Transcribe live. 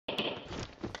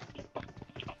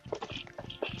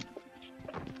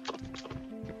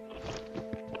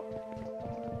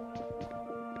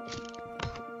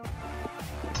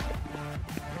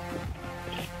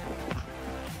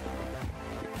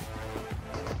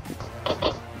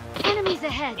Enemies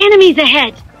ahead! Enemies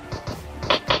ahead!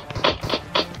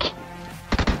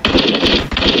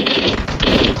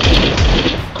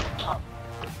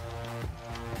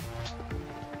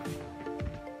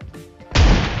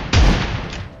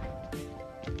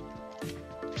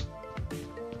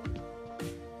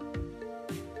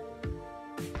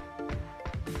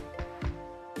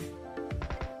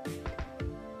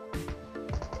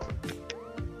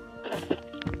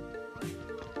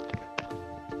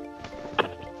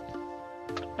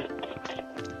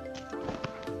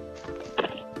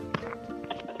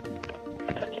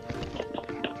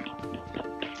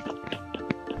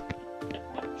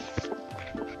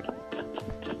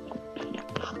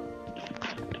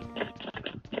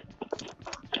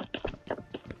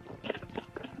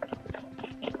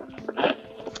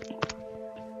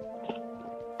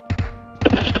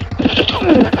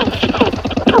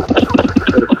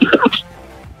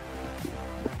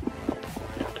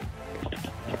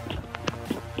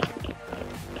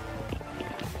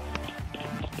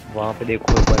 वहां पे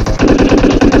देखो बंदा।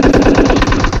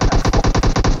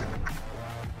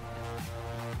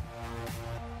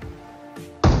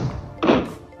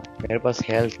 मेरे पास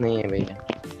हेल्थ नहीं है भैया।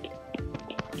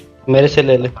 मेरे से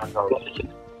ले ले।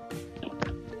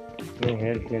 मैं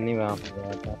हेल्थ लेने वहां पे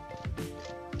गया था।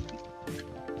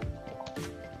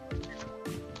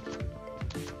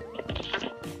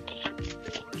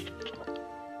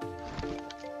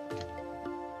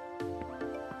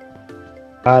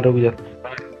 हाँ रुक जा।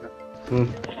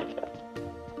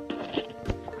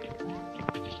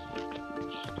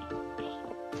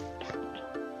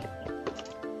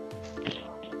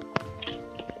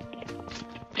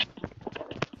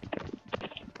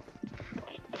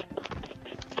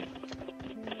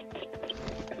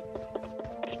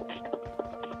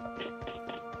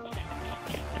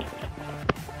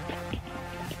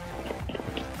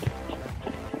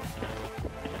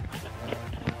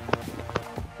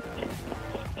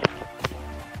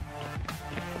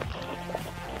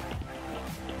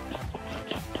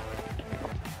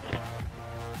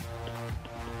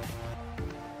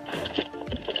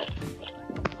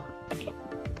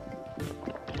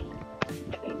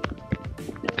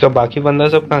 तो बाकी बंदा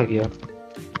सब कहाँ गया?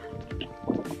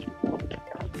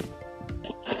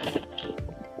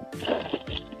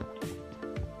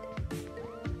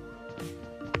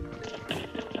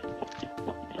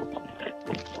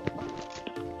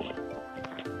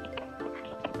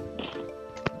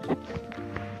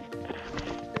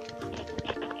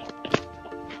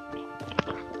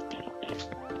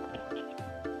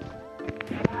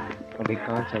 अभी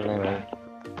कहाँ चलना है भाई?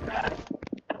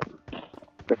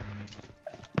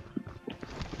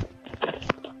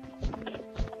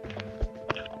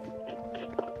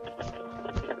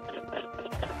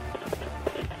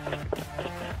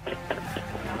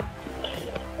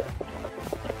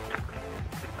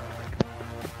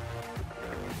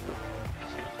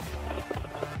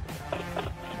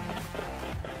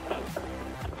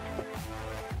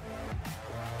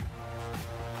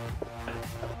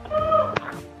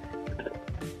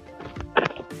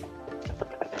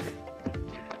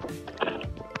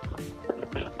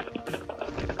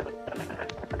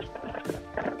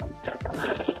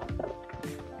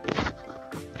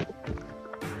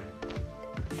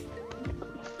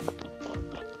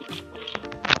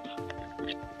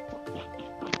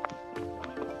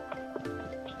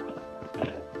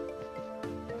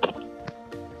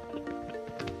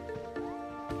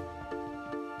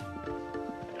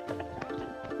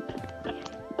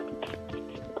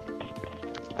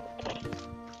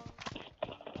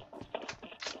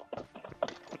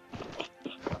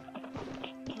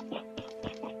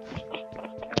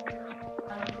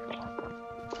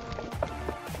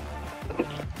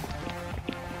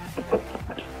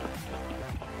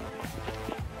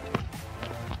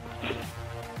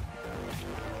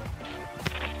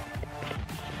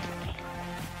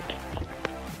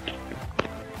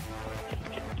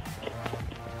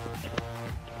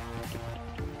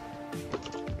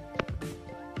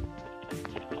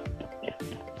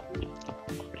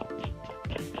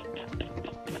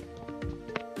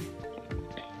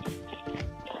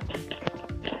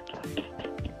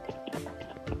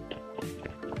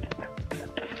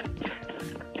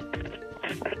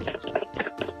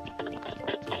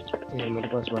 ये मेरे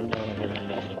पास बंदा है।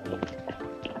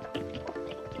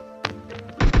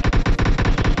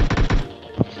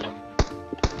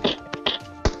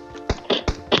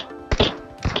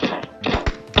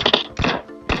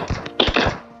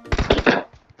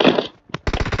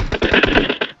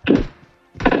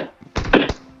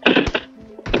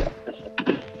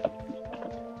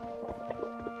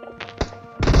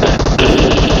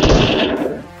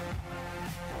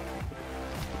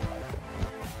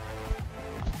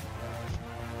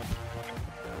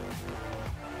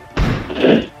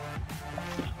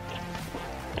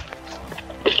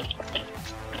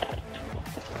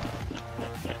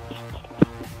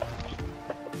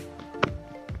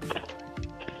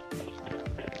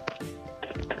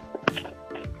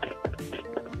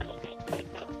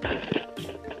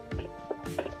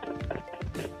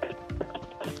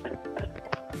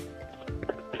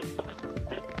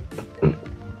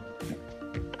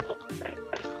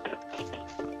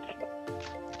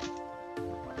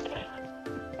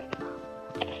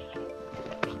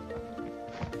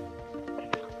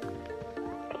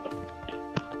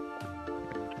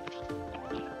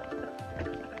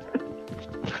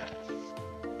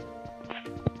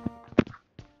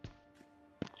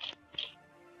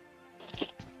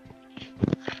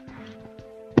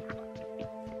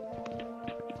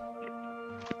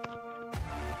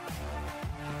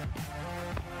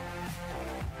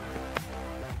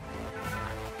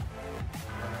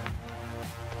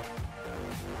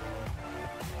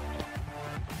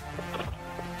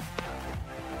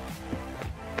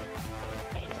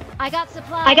 I got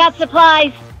supplies. I got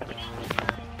supplies.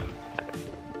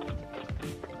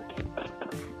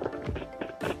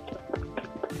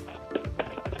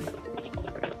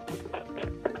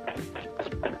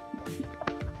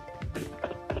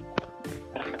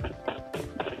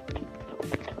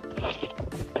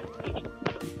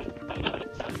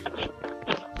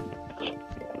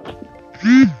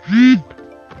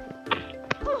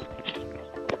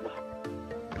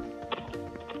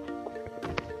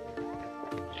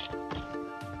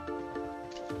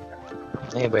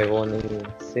 नहीं भाई वो नहीं,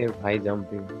 सिर्फ high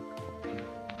jumping.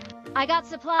 I got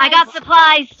supplies. I got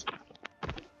supplies.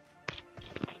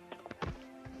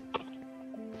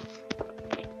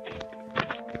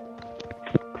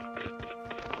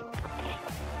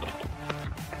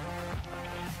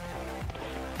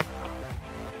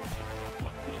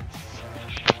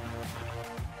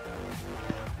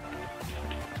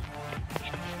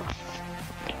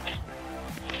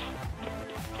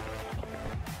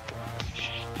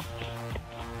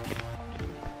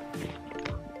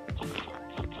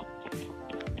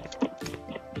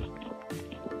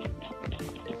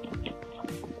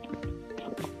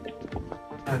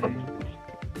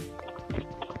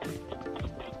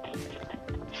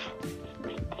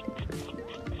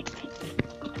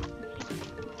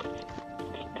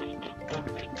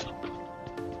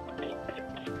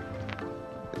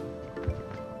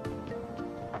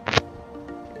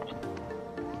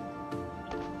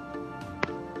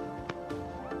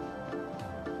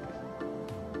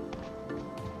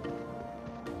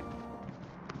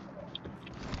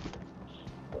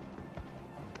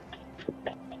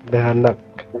 भयानक।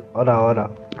 और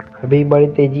अभी बड़ी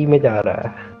तेजी में जा रहा है।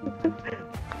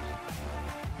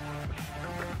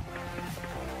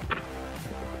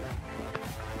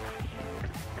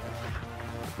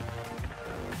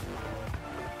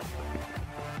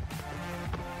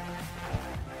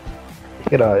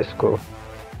 दिख रहा है इसको,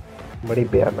 बड़ी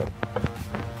भयानक।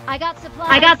 I got supplies.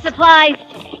 I got supplies.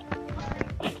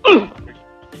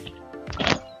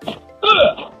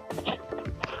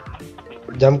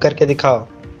 Jump करके दिखाओ।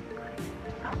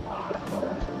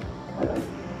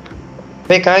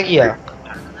 बे कहाँ गया?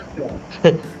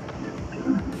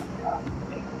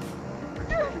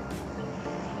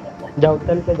 जाओ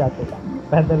चल के जाते,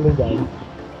 पैदल नहीं जाएंगे।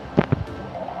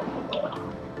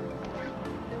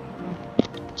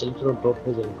 चल फिर ड्रॉप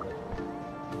पे जाएंगे।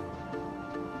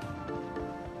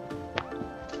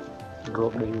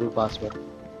 ड्रॉप बिल्कुल पास में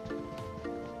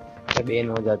बैन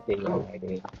हो जाती है,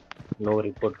 लोग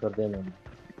रिपोर्ट कर देना।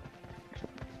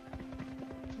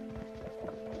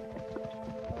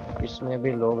 इसमें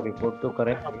भी लोग रिपोर्ट तो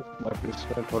करें, बट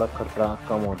इसमें थोड़ा खतरा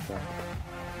कम होता है।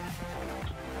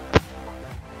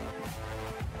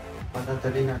 पता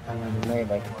चली ना था नहीं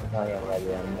भाई पता है आवाज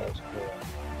यार, मैं उसको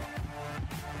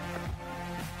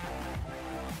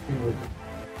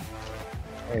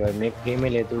भाई मैं फ्री में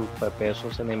लेती हूँ, पर पैसों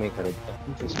से नहीं मैं खरीदता।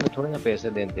 इसमें थोड़े ना पैसे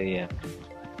देते हैं यार।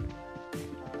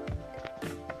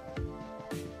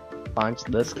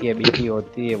 5-10 की एबीसी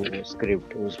होती है वो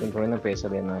स्क्रिप्ट, उसमें थोड़े ना पैसा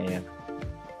देना है यार।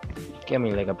 क्या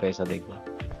मिलेगा पैसा देकर?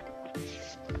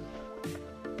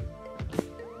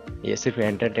 ये सिर्फ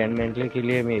एंटरटेनमेंट के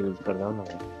लिए मैं यूज कर रहा हूँ ना।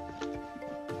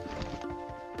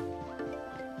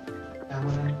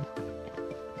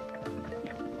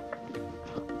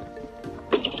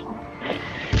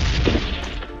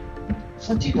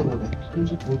 सच्ची तो बोला,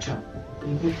 तुमसे पूछा,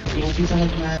 तुमको रोटी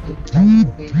समझ में आया तो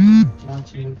चलान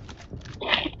चाहिए।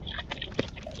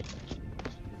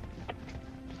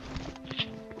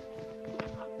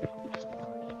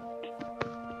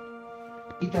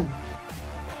 ठीक है,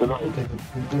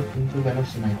 तुमको गाना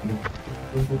सुनाई थी,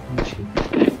 तुमको पूछिए,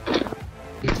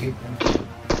 ये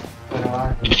परवाह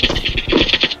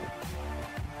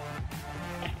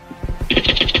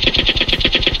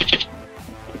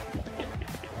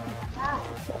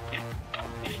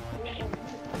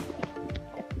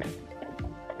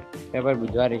पर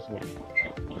गुजारिश है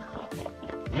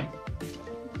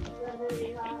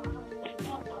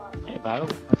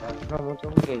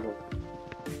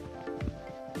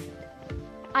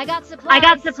I got supplies. I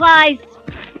got supplies.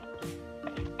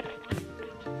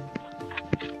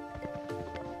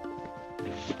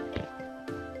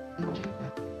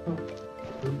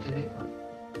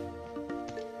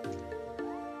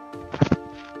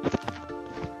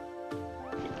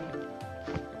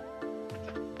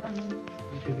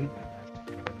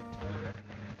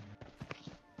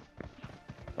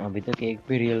 अभी तक एक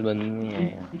भी रियल बंद नहीं है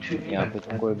यहाँ पे,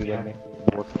 तो कोई भी बंदे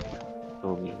बहुत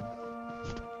तो भी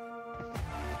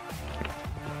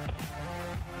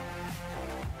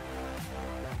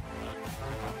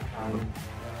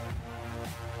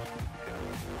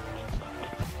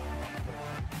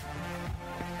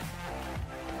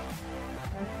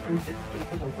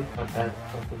सब कुछ पता है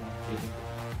सब कुछ।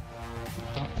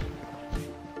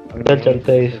 इधर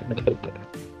चलता है, इसमें चलता है,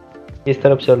 इस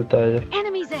तरफ चलता है।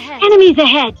 Enemies ahead! Enemies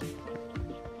ahead!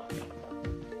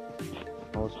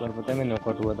 उस पर पता है मैं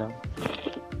नॉकआउट हुआ था,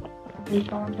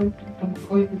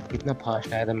 कोई कितना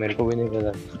फास्ट आया था मेरे को भी नहीं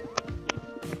पता।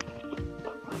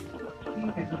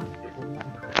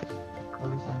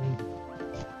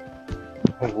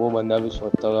 वो बंदा भी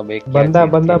सोचता होगा भाई क्या बंदा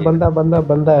चीज़ बंदा थी ये। बंदा बंदा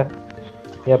बंदा है,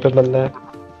 यहाँ पे बंदा है।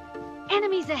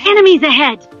 Enemies ahead! Enemies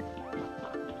ahead!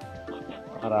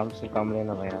 आराम से काम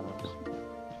लेना भाई, आराम से।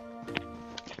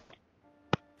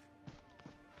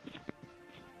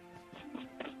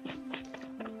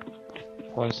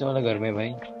 कौन से वाला घर में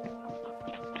भाई?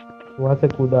 वहाँ से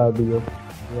कूदा अभी वो,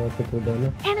 वहाँ से कूदा ना।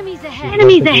 Enemies ahead! वहाँ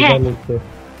Enemies से कूदा ahead! नीचे।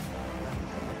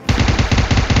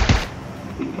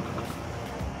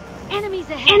 Enemies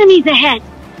ahead! Enemies ahead!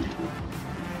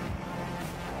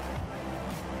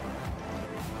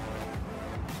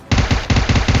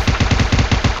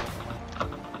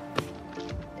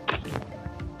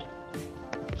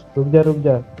 रुक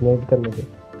जा, नेट करने दे।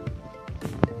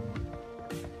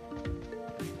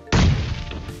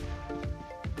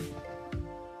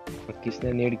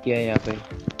 किसने नीड किया है यहाँ पे?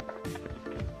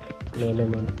 मैंने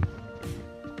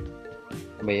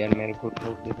भैया मेरे को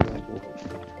ठोक दे दिया तो।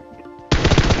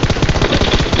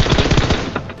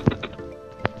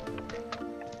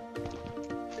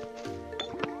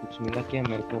 कुछ मिला क्या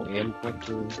मेरे को? एम को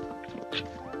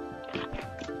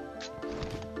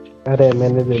अरे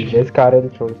मैंने दे दिया, इसका आरएल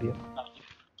छोड़ दिया।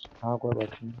 हाँ कोई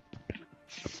बात नहीं।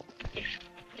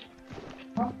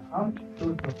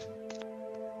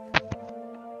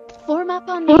 Form up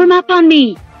on me! Form up on me!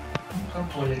 कब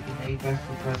बोले कि नहीं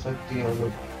कर सकती हो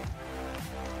लोग।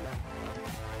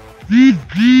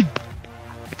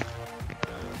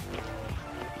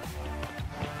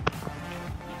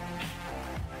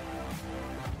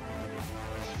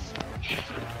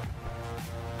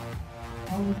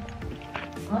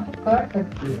 हाँ तो कर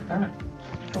सकती है ना।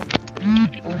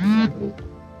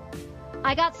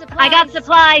 I got supplies! I got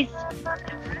supplies!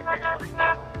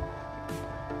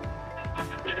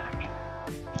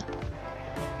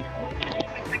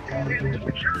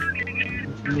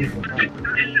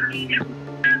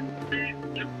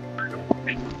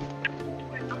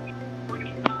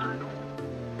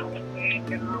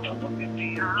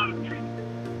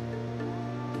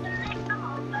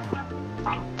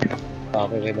 कहाँ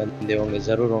पे भी बंदे होंगे,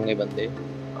 जरूर होंगे बंदे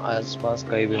आसपास,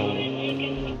 कहीं भी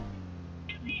होंगे।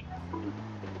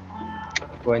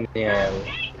 कोई नहीं आया वो,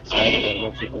 शायद घर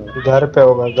में छुपे हों। घर पे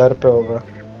होगा, घर पे होगा।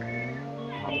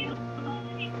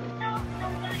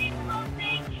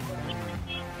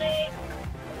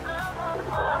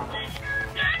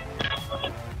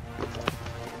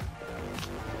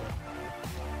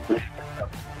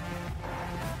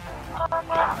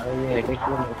 ये अटैक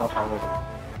क्यों मेरे पास आ गया?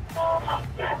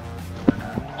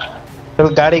 चल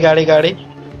गाड़ी गाड़ी गाड़ी,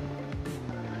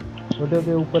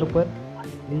 छोटे ऊपर पर,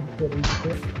 रीच पे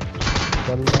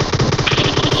बंदा।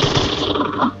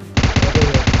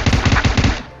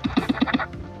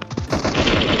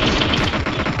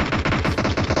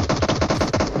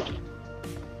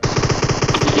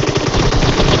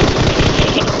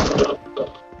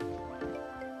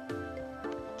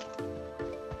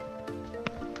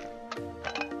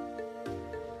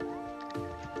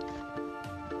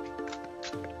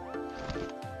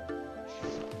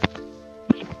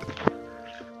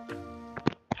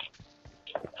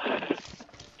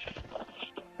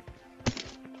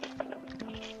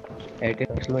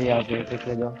 एटेक्स लो, यहाँ पे एटेक्स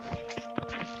ले जाओ।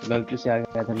 गलती से आ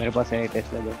गया था मेरे पास,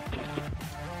 एटेक्स ले जाओ।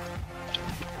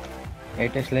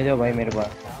 एटेक्स ले जाओ भाई मेरे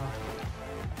पास।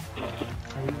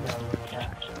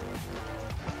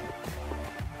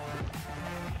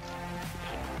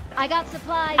 I got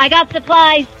supplies! I got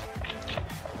supplies!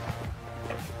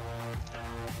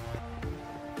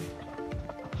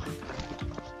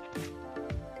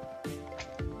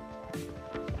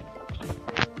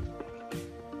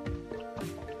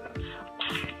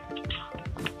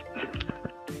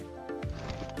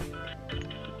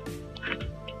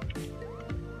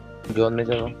 Zone में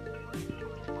चलो।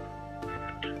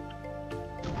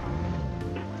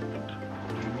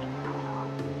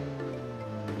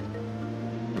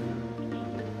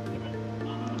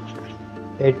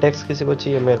 एटेक्स किसी को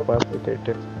चाहिए? मेरे पास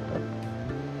एटेक्स।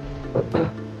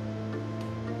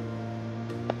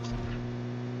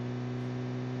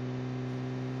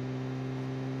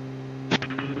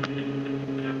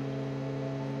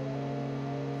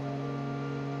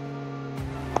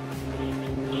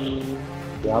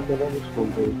 यहाँ पे लोग स्कूल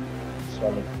पे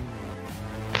चलो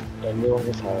बंदे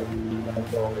होंगे, शायद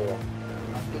बंदे होंगे।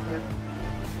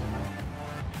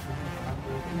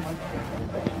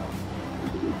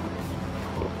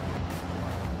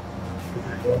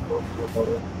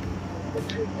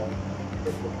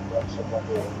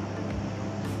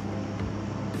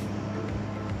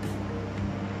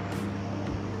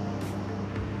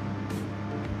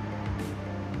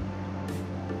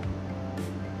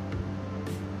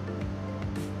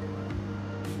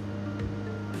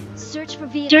 Search for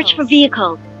vehicles. Search for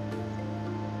vehicles.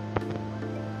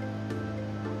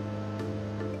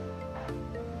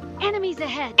 Enemies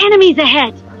ahead. Enemies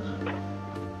ahead.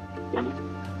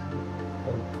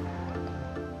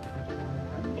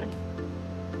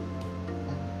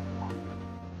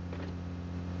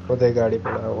 उधर गाड़ी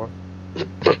पड़ा हुआ।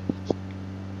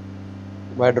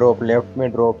 भाई ड्रॉप लेफ्ट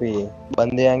में ड्रॉप ही है,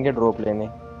 बंदे आएंगे ड्रॉप लेने,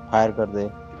 फायर कर दे।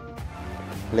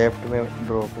 लेफ्ट में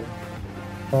ड्रॉप है।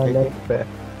 हाँ ठीक है। लेफ्ट पे।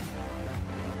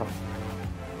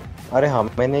 अरे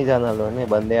हमें नहीं जाना लो ने,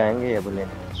 बंदे आएंगे ये बोले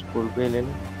स्कूल पे ले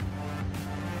लो।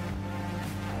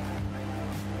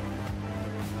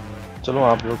 चलो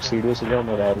आप लोग सीढ़ियों से जाओ,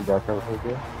 मैं डायरेक्ट जाता हूँ। ठीक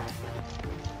है।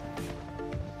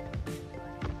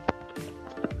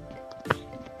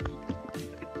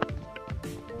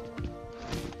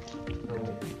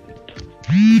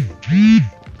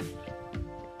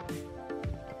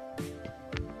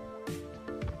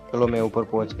 चलो मैं ऊपर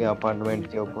पहुंच गया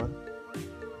अपार्टमेंट के ऊपर।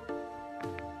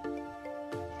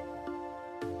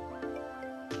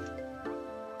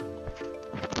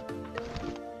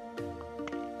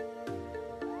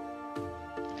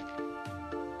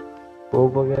 वो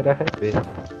वगैरह है पे।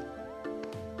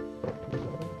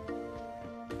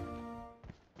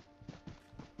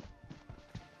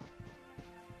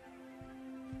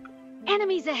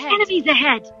 Enemies ahead. Enemies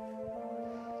ahead.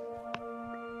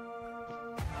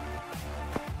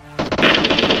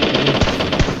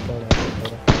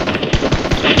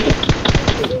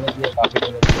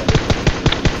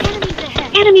 Enemies ahead.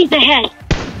 Enemies ahead.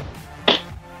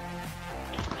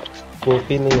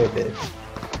 Copy नहीं है पे।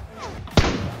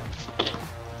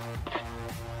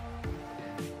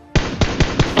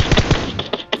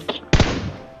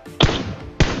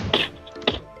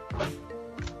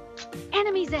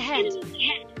 Enemies ahead.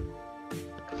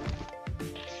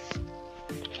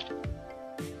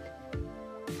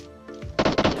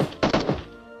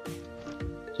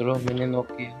 चलो मैंने नॉक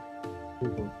किया।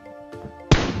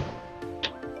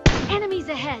 Enemies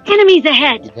ahead. Enemies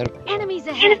ahead. इधर Enemies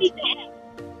ahead. Enemies ahead.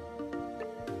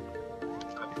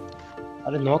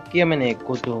 अरे नॉक किया मैंने एक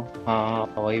को तो। हाँ हाँ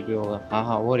वहीं पे होगा। हाँ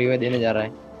हाँ वो रिवाइव देने जा रहा है।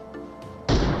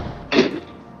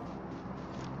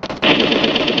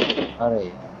 अरे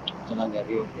यार चला गया,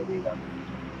 रिवाइव दे देगा।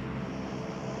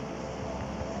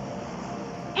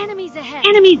 Enemies ahead.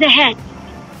 Enemies ahead.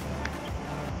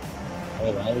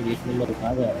 अरे भाई एक नंबर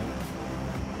कहाँ जा रहा है?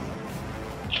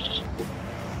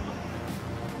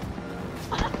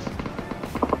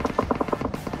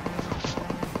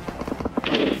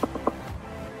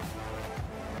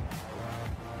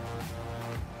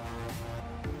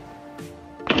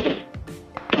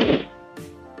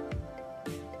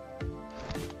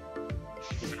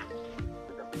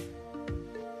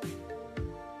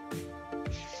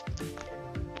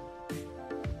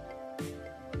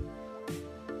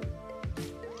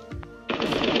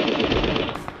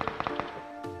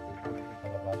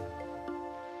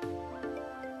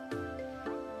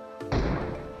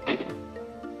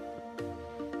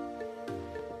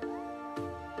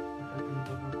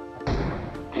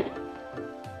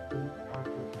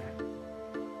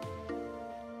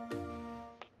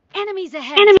 Enemies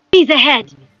ahead. Enemies ahead.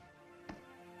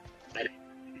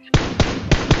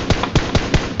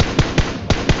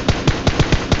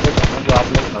 जो आप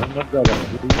लोग अंदर जा रहे हैं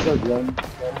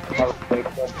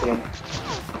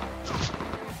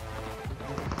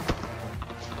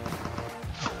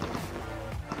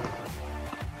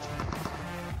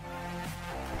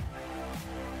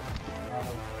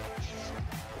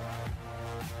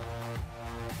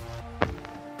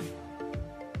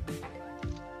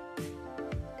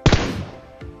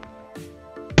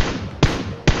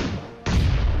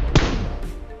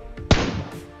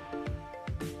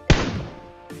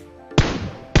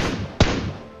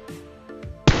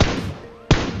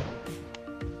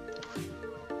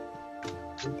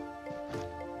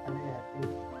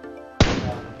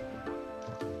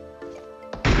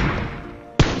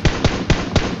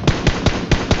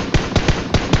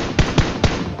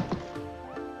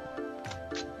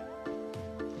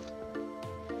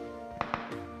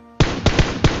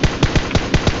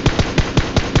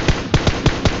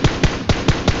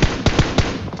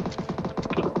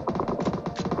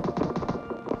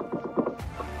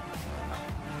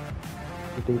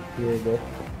देखिए इधर।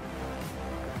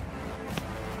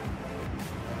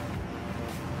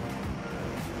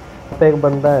 तो एक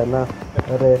बंदा है ना,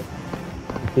 अरे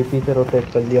टीपी से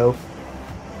रोटेट कर लिया वो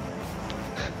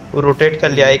रोटेट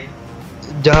कर लिया। एक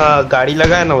जहाँ गाड़ी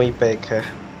लगा है ना वहीं पे एक है।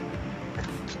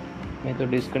 मैं तो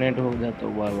डिस्कनेक्ट हो जाता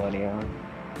हूँ बार बार यहाँ।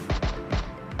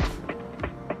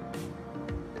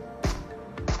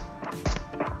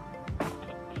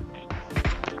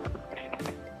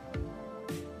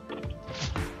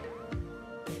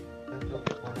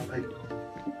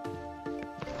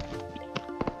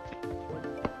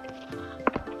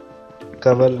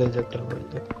 कवर ले जा, कवर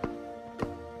ले।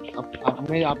 अब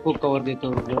मैं आपको कवर देता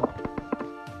हूँ जो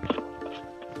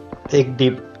एक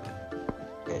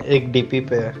डीपी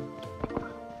पे है।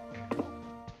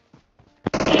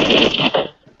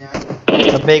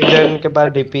 अब एक जन के पास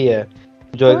डीपी है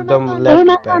जो एकदम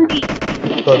लेफ्ट पे है,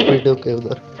 टॉर्पीडो के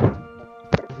उधर।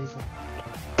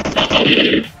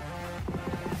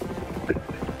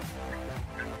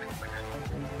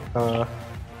 हाँ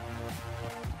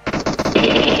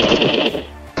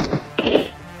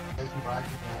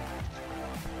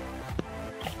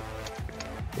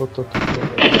तो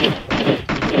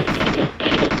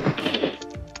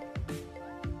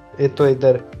ये तो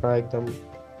इधर, हाँ एकदम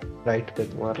राइट पे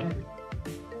तुम्हारा।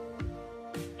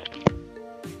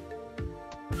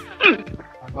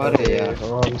 अरे यार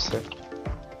आराम से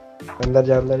अंदर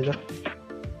जा, अंदर जा।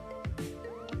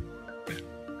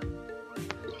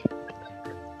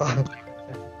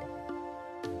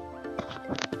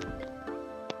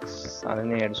 साले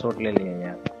ने हेडशॉट ले लिया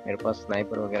यार। मेरे पास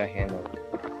स्नाइपर वगैरह है ना।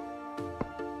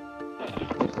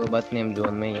 कोई बात नहीं, हम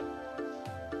जोन में ही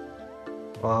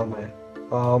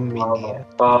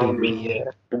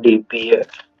डीपी है।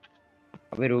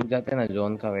 अभी रुक जाते हैं ना,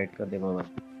 जोन का वेट कर दे बाबा।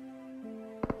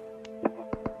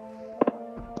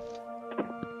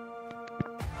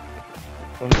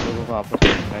 तुम लोगों को आपस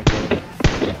में फाइट करो।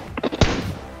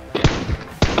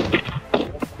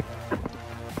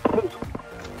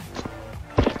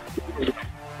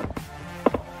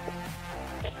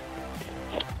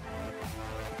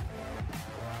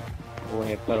 वो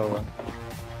हैकर होगा।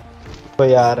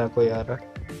 कोई आ रहा।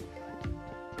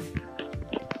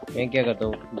 मैं क्या करता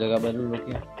हूँ, जगह बदल लो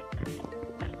क्या?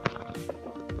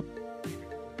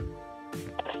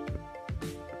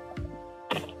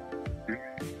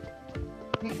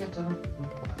 ठीक है चलो।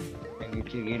 मैं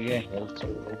नीचे गिर गया, हेल्थ चल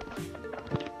रहा है।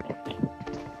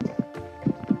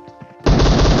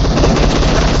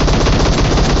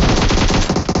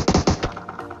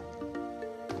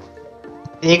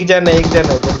 एक जन है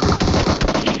जल्दी।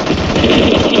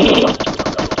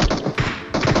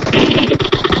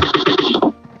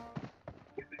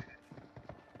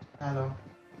 हेलो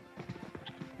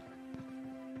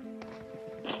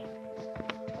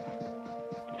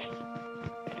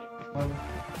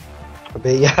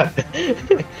अबे यार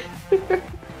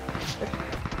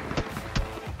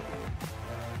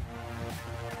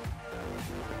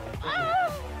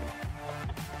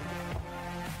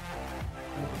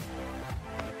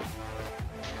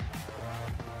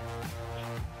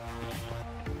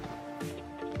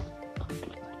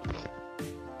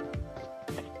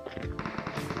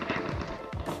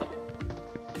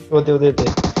वो दे गाड़ी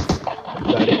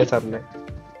के सामने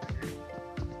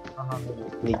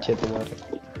नीचे तुम्हारे।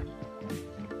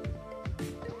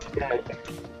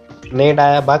 नेट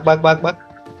आया, भाग।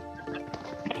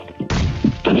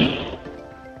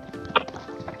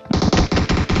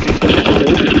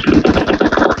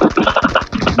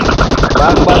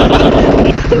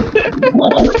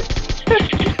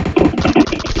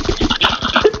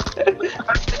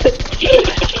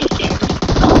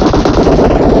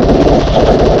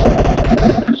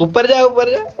 ऊपर जा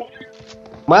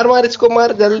मार इसको,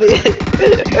 मार जल्दी।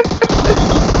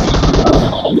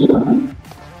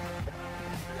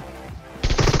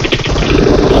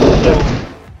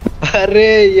 अरे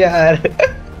यार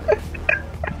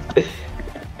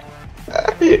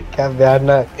क्या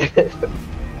भयानक।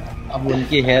 अब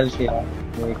उनकी हेल्थ यार,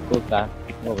 वो एक को का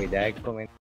वो विधायक को मैं